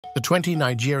The 20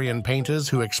 Nigerian painters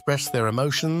who express their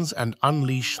emotions and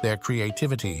unleash their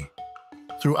creativity.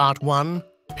 Through Art 1,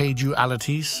 Peju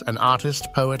Alatise, an artist,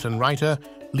 poet, and writer,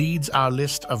 leads our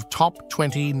list of top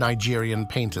 20 Nigerian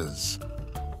painters.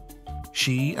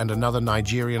 She and another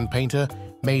Nigerian painter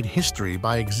made history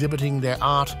by exhibiting their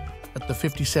art at the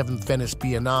 57th Venice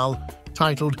Biennale,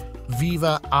 titled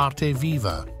Viva Arte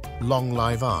Viva, Long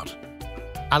Live Art.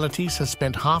 Alatise has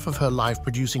spent half of her life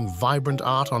producing vibrant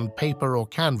art on paper or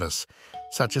canvas,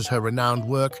 such as her renowned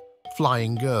work,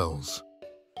 Flying Girls.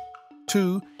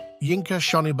 2. Yinka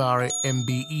Shonibare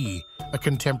MBE, a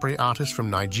contemporary artist from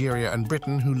Nigeria and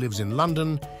Britain who lives in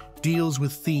London, deals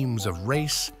with themes of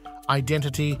race,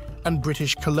 identity, and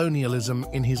British colonialism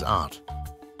in his art.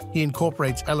 He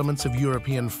incorporates elements of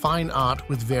European fine art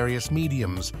with various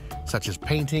mediums, such as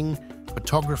painting,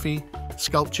 photography,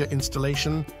 sculpture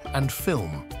installation, and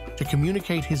film, to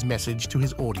communicate his message to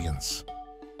his audience.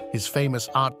 His famous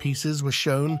art pieces were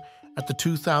shown at the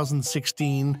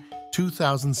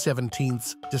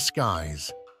 2016-2017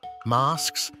 Disguise,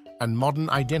 Masks, and Modern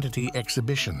Identity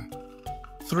exhibition.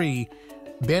 3.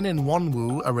 Ben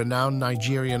Enwonwu, a renowned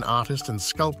Nigerian artist and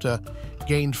sculptor,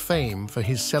 gained fame for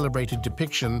his celebrated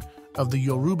depiction of the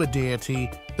Yoruba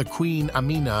deity, the Queen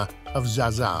Amina of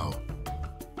Zazzau.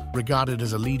 Regarded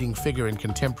as a leading figure in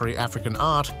contemporary African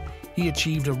art, he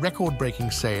achieved a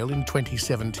record-breaking sale in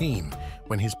 2017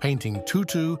 when his painting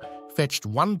Tutu fetched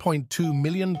 £1.2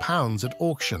 million at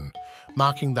auction,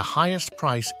 marking the highest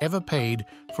price ever paid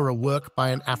for a work by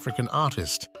an African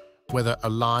artist, whether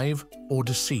alive or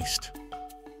deceased.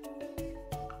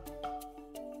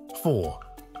 4.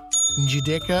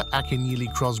 Njideka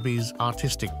Akinyili Crosby's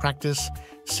artistic practice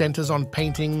centers on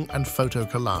painting and photo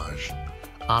collage.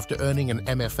 After earning an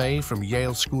MFA from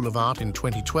Yale School of Art in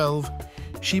 2012,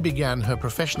 she began her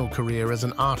professional career as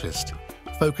an artist,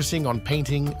 focusing on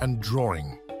painting and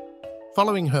drawing.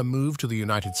 Following her move to the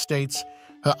United States,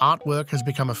 her artwork has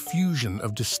become a fusion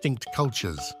of distinct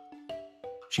cultures.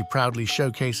 She proudly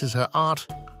showcases her art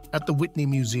at the Whitney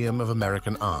Museum of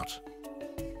American Art.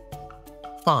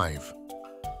 5.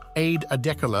 Ade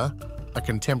Adekola, a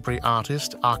contemporary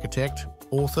artist, architect,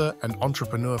 author, and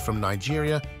entrepreneur from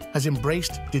Nigeria, has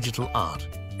embraced digital art,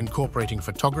 incorporating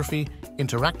photography,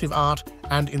 interactive art,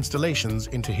 and installations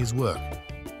into his work.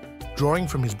 Drawing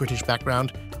from his British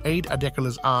background, Ade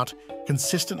Adekola's art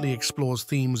consistently explores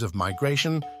themes of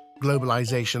migration,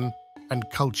 globalization, and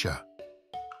culture.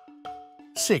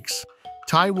 6.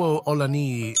 Taiwo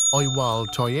Olani Oiwal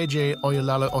Toyeje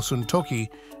Oyelala Osuntoki,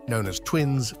 known as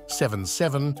Twins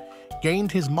 77,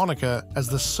 gained his moniker as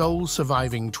the sole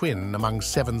surviving twin among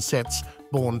 7 sets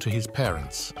born to his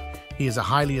parents. He is a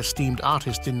highly esteemed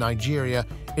artist in Nigeria,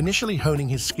 initially honing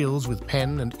his skills with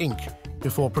pen and ink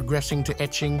before progressing to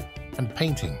etching and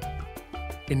painting.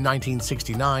 In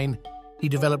 1969, he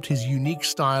developed his unique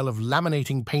style of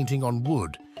laminating painting on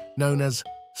wood, known as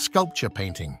sculpture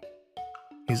painting.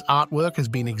 His artwork has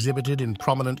been exhibited in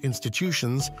prominent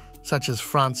institutions such as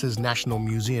France's National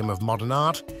Museum of Modern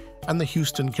Art and the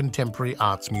Houston Contemporary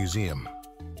Arts Museum.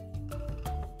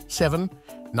 7.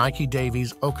 Nike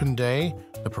Davies Okunde,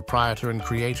 the proprietor and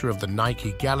creator of the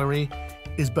Nike Gallery,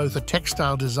 is both a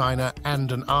textile designer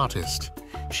and an artist.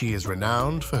 She is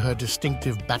renowned for her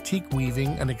distinctive batik weaving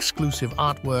and exclusive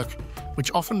artwork,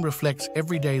 which often reflects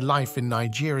everyday life in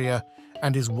Nigeria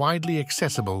and is widely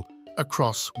accessible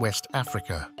across West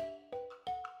Africa.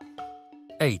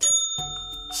 8.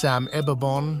 Sam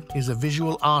Ebobon is a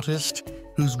visual artist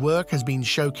whose work has been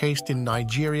showcased in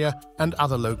Nigeria and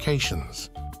other locations.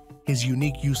 His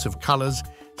unique use of colors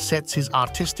sets his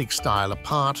artistic style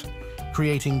apart,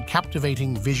 creating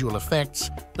captivating visual effects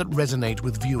that resonate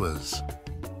with viewers.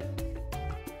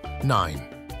 9.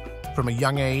 From a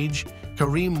young age,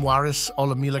 Kareem Waris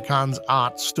Olamilekan's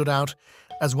art stood out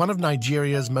as one of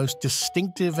Nigeria's most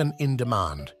distinctive and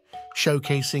in-demand,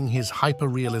 showcasing his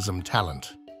hyper-realism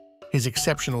talent. His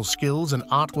exceptional skills and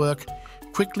artwork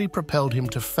quickly propelled him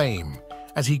to fame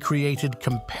as he created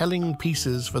compelling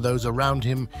pieces for those around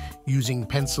him using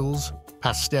pencils,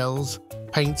 pastels,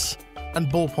 paints, and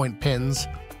ballpoint pens,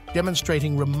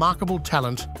 demonstrating remarkable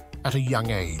talent at a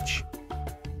young age.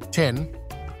 10.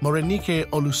 Morenike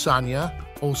Olusanya,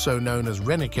 also known as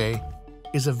Renike,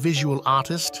 is a visual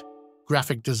artist,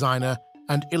 graphic designer,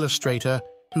 and illustrator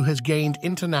who has gained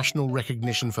international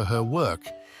recognition for her work,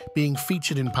 being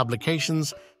featured in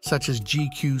publications such as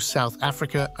GQ South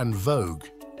Africa and Vogue.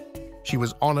 She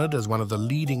was honored as one of the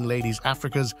leading Ladies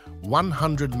Africa's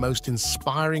 100 most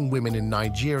inspiring women in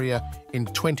Nigeria in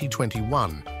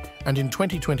 2021, and in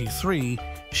 2023,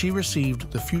 she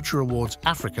received the Future Awards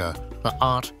Africa for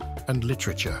Art and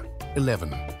Literature. 11.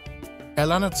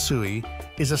 Elana Tsui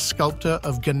is a sculptor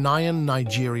of Ghanaian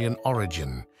Nigerian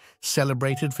origin,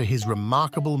 celebrated for his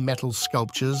remarkable metal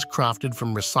sculptures crafted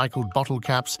from recycled bottle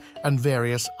caps and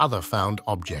various other found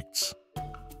objects.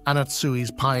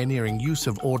 Anatsui's pioneering use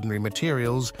of ordinary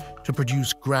materials to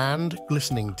produce grand,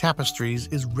 glistening tapestries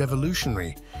is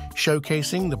revolutionary,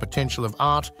 showcasing the potential of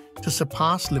art to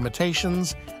surpass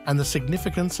limitations and the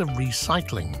significance of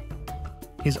recycling.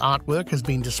 His artwork has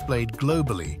been displayed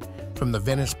globally, from the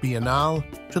Venice Biennale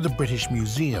to the British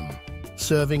Museum,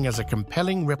 serving as a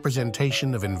compelling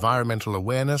representation of environmental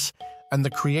awareness and the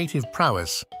creative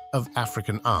prowess of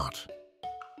African art.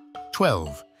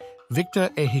 12.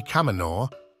 Victor Ehikamanor,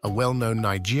 a well-known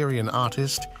Nigerian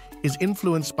artist, is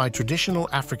influenced by traditional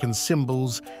African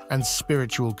symbols and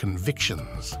spiritual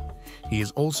convictions. He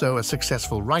is also a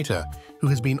successful writer who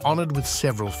has been honored with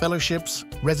several fellowships,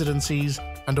 residencies,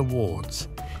 and awards.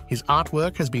 His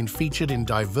artwork has been featured in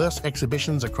diverse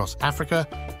exhibitions across Africa,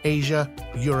 Asia,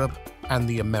 Europe, and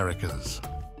the Americas.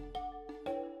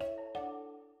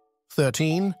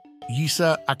 13.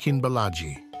 Yinka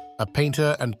Akinyili, a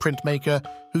painter and printmaker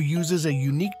who uses a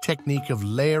unique technique of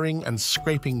layering and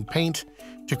scraping paint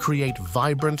to create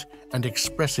vibrant and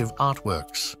expressive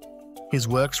artworks. His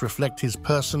works reflect his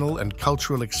personal and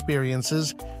cultural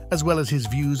experiences, as well as his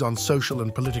views on social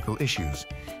and political issues.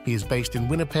 He is based in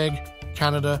Winnipeg,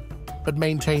 Canada, but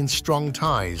maintains strong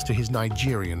ties to his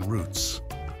Nigerian roots.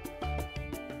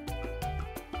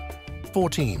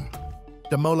 14.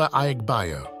 Damola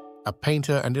Ayegbayo, a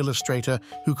painter and illustrator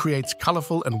who creates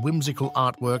colorful and whimsical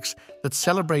artworks that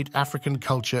celebrate African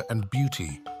culture and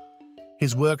beauty.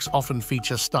 His works often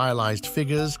feature stylized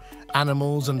figures,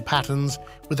 animals, and patterns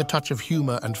with a touch of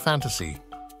humor and fantasy.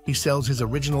 He sells his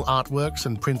original artworks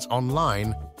and prints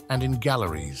online and in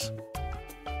galleries.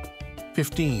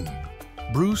 15.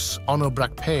 Bruce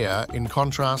Onobrakpeya, in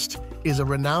contrast, is a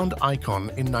renowned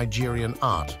icon in Nigerian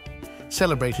art,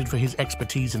 celebrated for his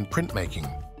expertise in printmaking.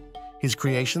 His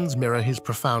creations mirror his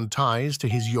profound ties to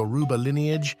his Yoruba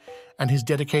lineage and his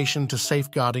dedication to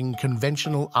safeguarding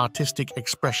conventional artistic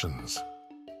expressions.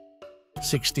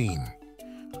 16.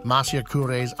 Marcia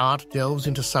Kure's art delves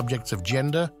into subjects of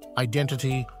gender,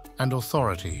 identity, and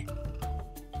authority.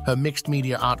 Her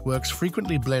mixed-media artworks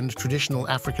frequently blend traditional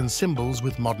African symbols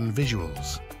with modern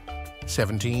visuals.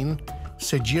 17.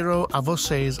 Sejiro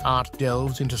Avose's art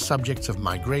delves into subjects of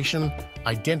migration,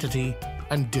 identity,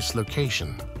 and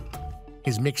dislocation.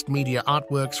 His mixed-media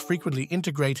artworks frequently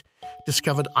integrate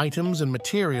discovered items and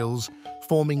materials,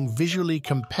 forming visually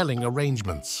compelling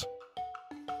arrangements.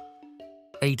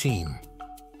 18.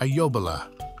 Ayobala.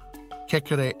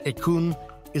 Kekere Ekun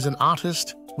is an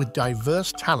artist with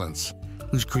diverse talents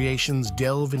whose creations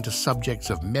delve into subjects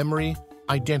of memory,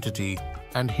 identity,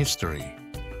 and history.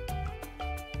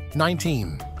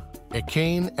 19.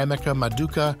 Ekene Emeka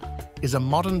Maduka is a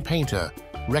modern painter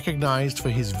recognized for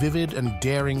his vivid and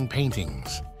daring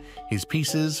paintings. His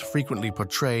pieces frequently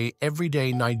portray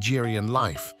everyday Nigerian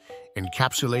life,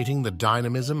 encapsulating the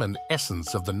dynamism and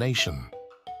essence of the nation.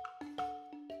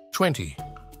 20.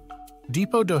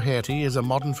 Dipo Doherty is a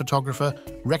modern photographer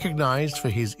recognized for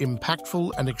his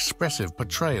impactful and expressive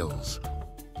portrayals.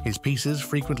 His pieces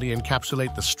frequently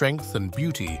encapsulate the strength and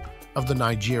beauty of the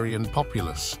Nigerian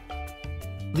populace.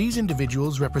 These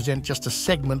individuals represent just a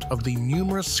segment of the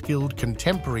numerous skilled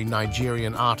contemporary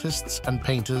Nigerian artists and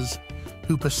painters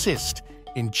who persist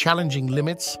in challenging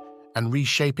limits and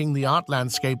reshaping the art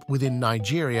landscape within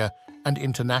Nigeria and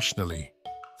internationally.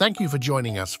 Thank you for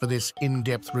joining us for this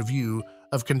in-depth review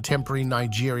of contemporary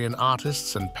Nigerian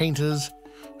artists and painters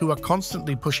who are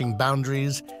constantly pushing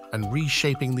boundaries and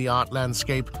reshaping the art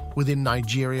landscape within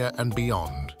Nigeria and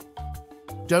beyond.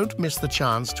 Don't miss the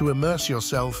chance to immerse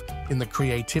yourself in the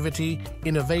creativity,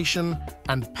 innovation,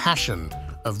 and passion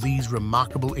of these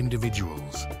remarkable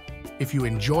individuals. If you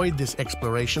enjoyed this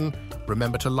exploration,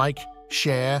 remember to like,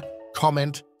 share,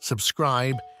 comment,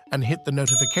 subscribe, and hit the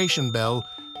notification bell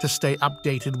to stay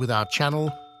updated with our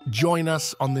channel. Join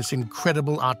us on this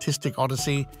incredible artistic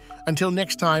odyssey. Until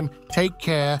next time, take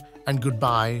care and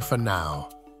goodbye for now.